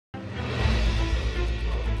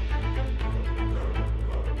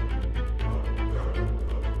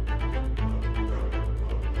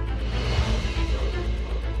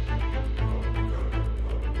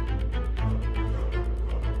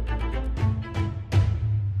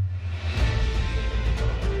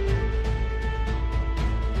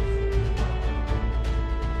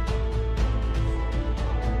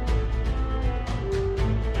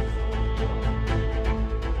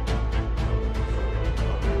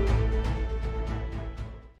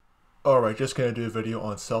Alright, just going to do a video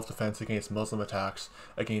on self-defense against Muslim attacks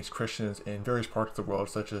against Christians in various parts of the world,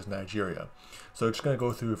 such as Nigeria. So just going to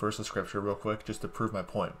go through a verse of scripture real quick just to prove my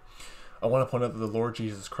point. I want to point out that the Lord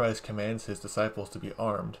Jesus Christ commands his disciples to be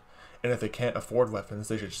armed, and if they can't afford weapons,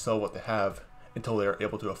 they should sell what they have until they are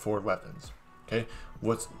able to afford weapons. Okay,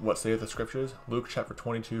 what say the scriptures? Luke chapter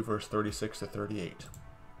 22, verse 36 to 38.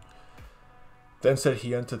 Then said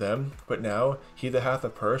he unto them, But now he that hath a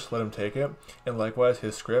purse, let him take it, and likewise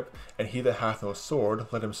his scrip, and he that hath no sword,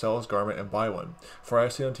 let him sell his garment and buy one. For I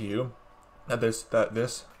say unto you, that this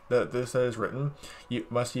that is written,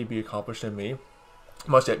 must yet be accomplished in me.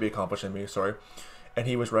 And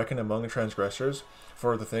he was reckoned among the transgressors,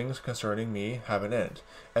 for the things concerning me have an end.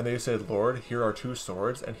 And they said, Lord, here are 2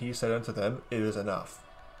 swords. And he said unto them, It is enough.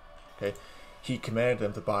 Okay, he commanded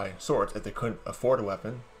them to buy swords. If they couldn't afford a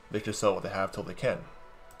weapon, they should sell what they have till they can.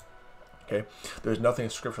 Okay, there's nothing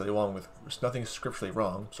scripturally wrong with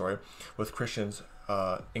Christians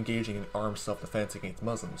engaging in armed self-defense against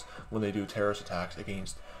Muslims when they do terrorist attacks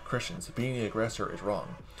against Christians. Being the aggressor is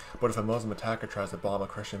wrong. But if a Muslim attacker tries to bomb a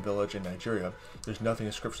Christian village in Nigeria, there's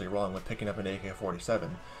nothing scripturally wrong with picking up an AK-47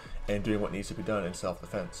 and doing what needs to be done in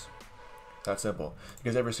self-defense. That's simple.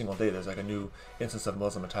 Because every single day there's like a new instance of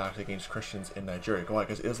Muslim attacks against Christians in Nigeria. Why?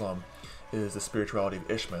 Because Islam is the spirituality of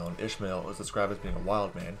Ishmael, and Ishmael is described as being a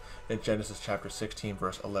wild man in Genesis chapter 16,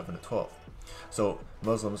 verse 11 to 12. So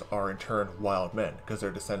Muslims are in turn wild men because they're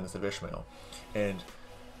descendants of Ishmael. And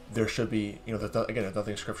there should be, there's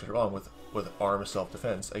nothing scripturally wrong with armed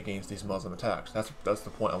self-defense against these Muslim attacks. That's the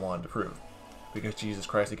point I wanted to prove. Because Jesus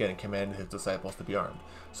Christ, again, commanded his disciples to be armed.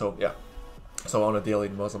 So, yeah. So on a daily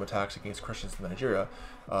Muslim attacks against Christians in Nigeria,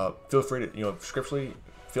 feel free to, scripturally,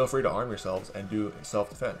 feel free to arm yourselves and do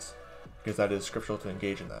self-defense, because that is scriptural to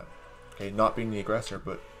engage in that. Okay, not being the aggressor,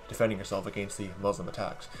 but defending yourself against the Muslim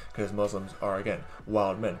attacks, because Muslims are, again,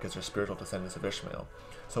 wild men, because they're spiritual descendants of Ishmael.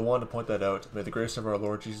 So I wanted to point that out. May the grace of our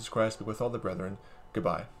Lord Jesus Christ be with all the brethren.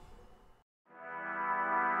 Goodbye.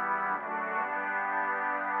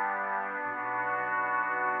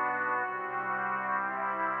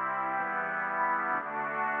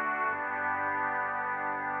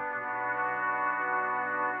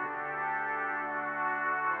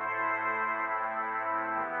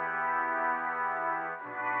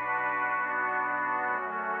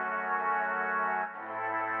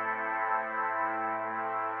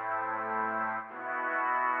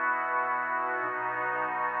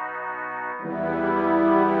 Yeah.